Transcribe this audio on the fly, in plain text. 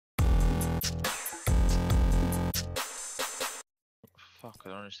fuck? I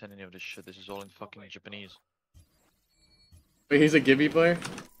don't understand any of this shit. This is all in fucking Japanese. Wait, he's a Gibby player?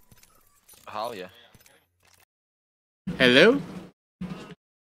 Hell yeah. Hello?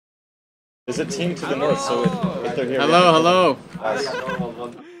 There's a team to the north, so if they're here. Hello.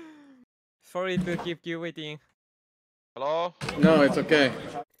 Sorry to keep you waiting. Hello? No, it's okay.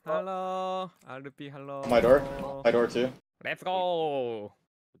 Hello. RP, hello. My door. My door too. Let's go.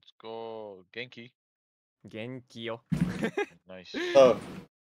 Let's go. Genki. Genki yo. Nice. Oh.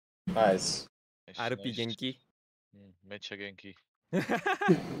 Nice. RP Genki. Mecha Genki.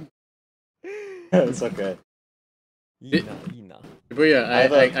 It's okay. いいな、いいな。Shibuya, I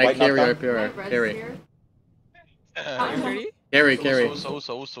white carry knockdown? RPR. Carry. Carry? Carry. Uso.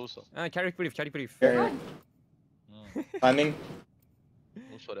 Carry brief, carry brief. Carry. Timing.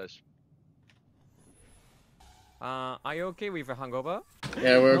 Uso desu. Are you okay with a hangover?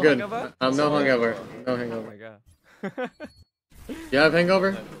 Yeah, we're No good. hangover? No hangover. No Oh hangover. my god. You have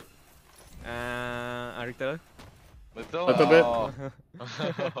hangover? A little? Little bit?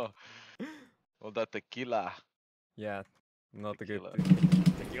 Well, that tequila. Yeah, not Tequila. good.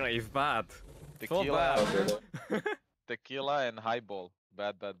 Tequila is bad. So Tequila. bad. Tequila and highball.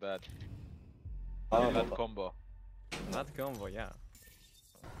 Bad. Bad combo. Not combo, yeah.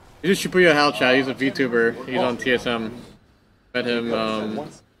 He's a Shibuya Hal chat. He's a VTuber. He's on TSM. Met him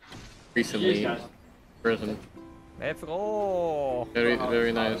recently. In prison. Let's go.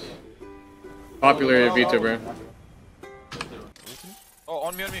 Very nice. Popular VTuber. Oh,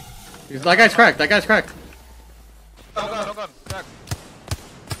 on me. That guy's cracked. No gun. Back.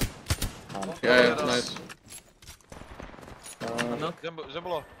 Yeah, nice.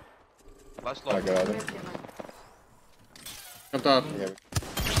 Zembolo. Last Oh my lock. god. Jumped off. Yeah.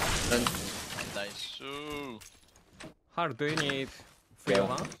 Then, Nice. Ooh. How do you need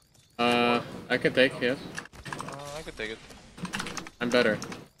 301? I can take, yes. I could take it. I'm better.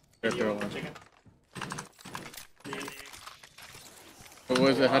 What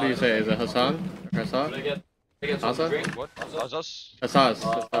was it? How do you say it? Is it Hassan? Or Hassan? Hassan? What? Azas? Hassas.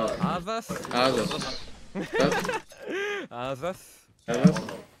 Azas? Azas?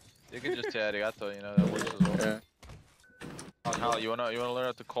 You can just say arigato, you know, that works as well. Yeah. Hal, you wanna learn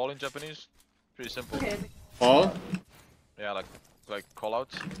how to call in Japanese? Pretty simple. Paul? Yeah, like call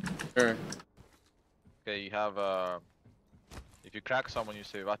outs. Sure. Okay, you have if you crack someone you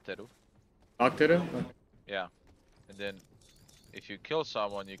say wateru. Octado? Yeah. And then if you kill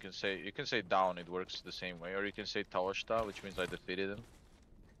someone you can say down, it works the same way. Or you can say taoshita, which means I defeated him.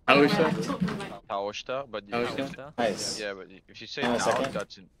 Aosha? Taoshita, but Taoshita? Nice. yeah, but if you say Hang on a down,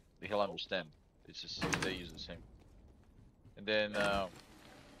 second. he'll understand. It's just they use the same. And then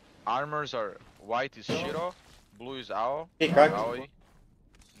armors are white is Shiro, blue is Ao, He cracked. Aoi.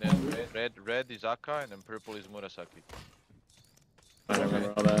 Then red is Aka, and then purple is Murasaki. I don't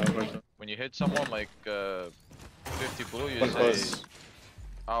remember all that. Unfortunately. When you hit someone like 50 blue, you One say, close.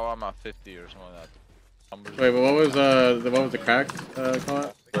 "Oh, I'm at 50" or something like that. Numbers. Wait, but what was the cracked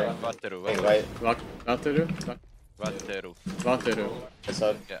comment? Yeah. Wateru, Hey, wateru, right. Wateru? wateru. Wateru. This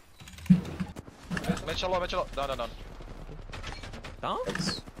side. Mechalo, down. Down?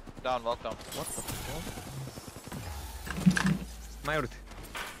 Thanks. Down, walk down. What the fuck? My ult.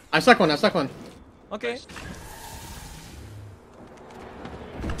 I stuck one. Okay. Nice.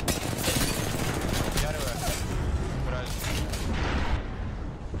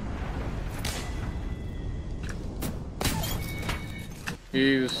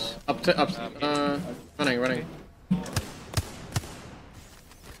 He's running.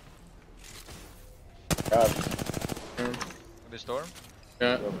 God. This storm?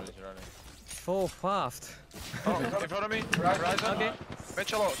 Yeah. Or is he running? So fast. Oh, in front of me. Horizon. Okay.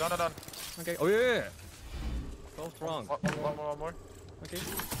 Mechalo, down. Okay. Oh yeah. So strong. One more. Okay.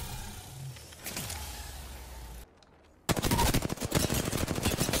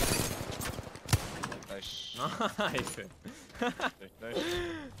 Nice. Nice. Nice.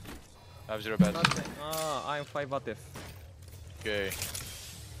 I have 0 bets. I'm 5 battes. Okay.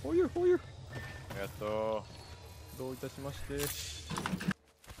 ほゆ。ありがとどういたしまして。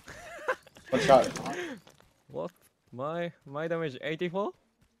One shot. What? My damage 84?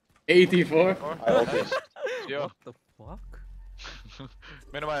 84?う。I ult it. Yo. What the fuck?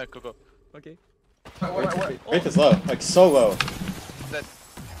 目の前、ここ。 Okay. Wraith is low. Like, so low. 待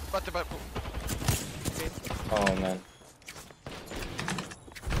って。 Oh, man.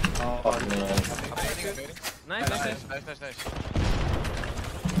 Oh, man. Nice. Nice.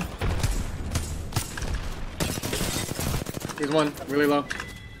 He's one, really low.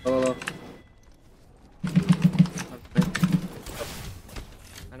 Low.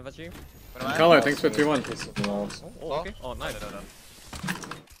 And what you? Color, thanks for 3-1. No. Oh, okay. Oh, nice. No.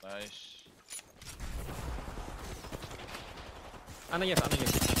 Nice. Yes.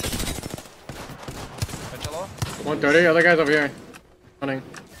 Hello? 130. Other guy's over here. Running.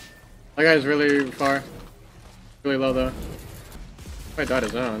 That guy's really far. Really low though. I died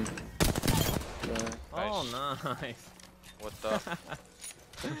his own. Oh, nice. What the?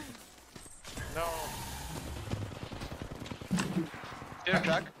 No. Here,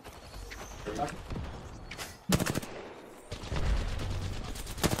 Jack.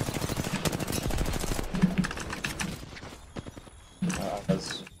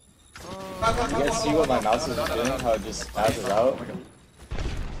 You guys see what my mouse is doing? How it just passes out?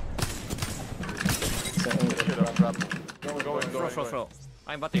 Throw.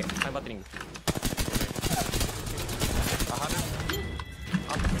 I'm battering.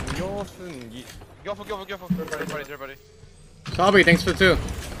 要すんぎ Go for. Everybody. Salby, thanks for 2.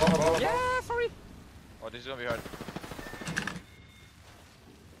 Yeah, sorry. Oh, this is gonna be hard.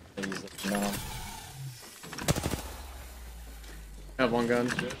 No. I have one gun.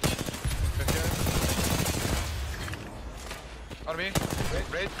 On me.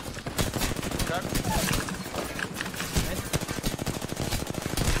 Raid. Jack.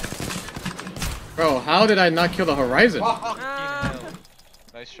 Bro, how did I not kill the Horizon? Ah,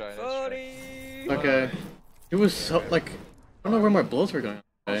 Nice try. sorry. Okay. It was so, like, I don't know where my bullets were going.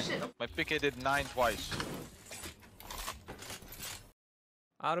 Okay. My PK did 9 twice.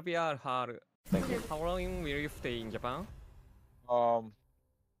 RPR how long will you stay in Japan?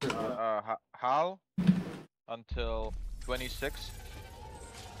 Hal until 26.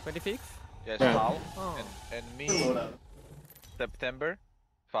 26? Yes, Yeah. Hal. Oh. And me September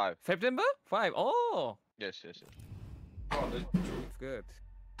 5. September 5. Oh, Yes. it's good.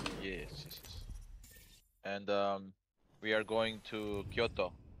 Yes. And we are going to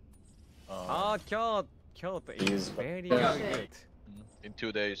Kyoto. Kyoto is very Yeah. good. In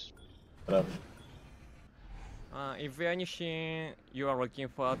 2 days. Is there anything you are looking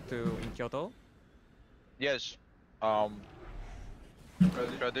forward to in Kyoto? Yes.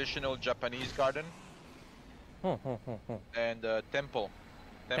 Traditional Japanese garden and temple.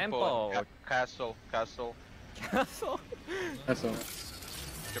 Temple. And castle. Castle? That's all.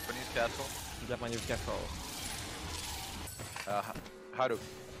 Japanese castle. Japanese castle. Haru.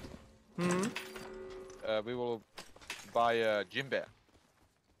 We will buy a Jinbe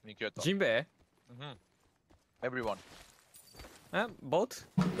in Kyoto. Jinbei? Everyone. Boat?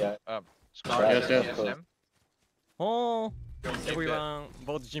 Yeah. Scar Yes, yes. TSM. Oh, everyone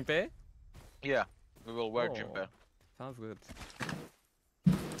bought Jinbei? Yeah, we will wear Oh. Jinbe. Sounds good.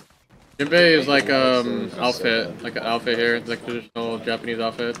 Jinbei is like outfit, like an outfit here. It's like traditional Japanese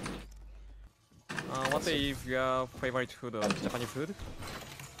outfit. What is your favorite food of Japanese food?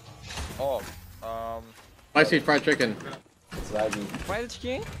 Oh, Spicy fried chicken. It's laggy. Fried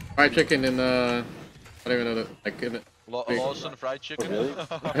chicken? Fried chicken in I don't even know the like in Lawson fried chicken. Really?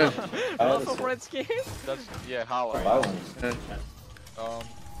 Also fried chicken? That's how. Buy one.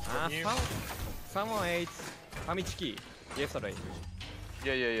 You- Someone ate famichiki yesterday.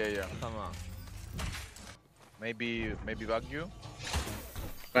 Yeah. Someone. Maybe Wagyu.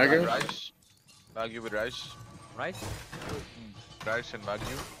 Wagyu? Rice. Wagyu with rice. Rice? Rice and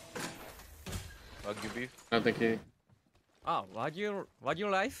Wagyu. Wagyu beef. I don't think he. Wagyu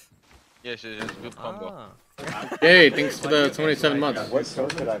rice? Yes, good combo. Yay! Thanks for the 27 months. What store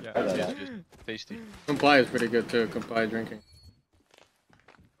could I buy that Yes, at? tasty. Comply is pretty good too. Comply drinking.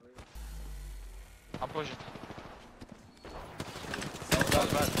 I'm pushing. That's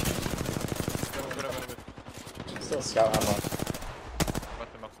bad. Good. Still scout ammo.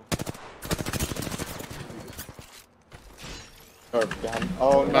 Or behind.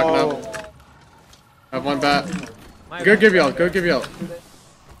 Oh Backing no! up. I have one bat. Go give y'all. I have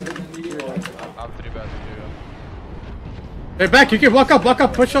 3 bats to do. Hey, back! You can walk up.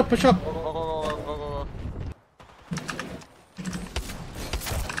 Push up. Go.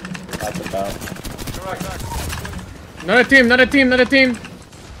 That's about. Correct. Another team.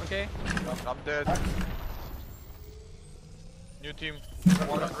 Okay. I'm dead. New team.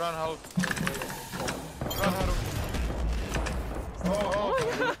 Run out.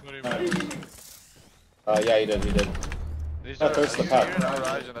 Yeah, you did. These No, are first the here path. in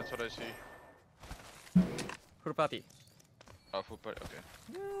Horizon, that's what I see. Full party. Oh, full party, okay.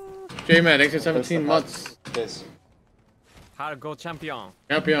 J-Man, thanks for 17 months. This. Hard go champion.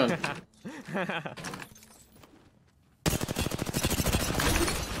 Champion.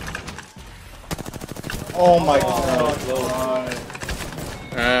 Oh my god.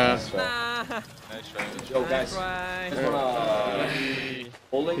 Nice try. Yo guys, Right. just wanna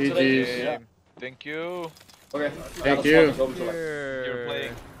bowling today. GG's. Okay, thank you. Okay. Thank you. You're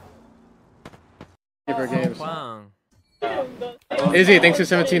playing. Keep our games. Fun. Izzy, thanks for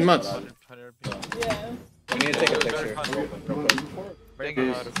 17 months. 100 people. Yeah. We need to take a picture. Thank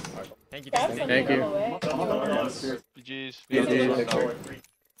you. Thank you. That's Thank you. GG's. GG's.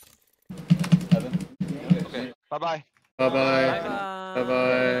 Okay. Bye bye. Bye bye. Bye bye. Bye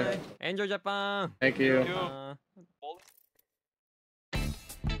bye. Enjoy Japan. Thank you. Thank you.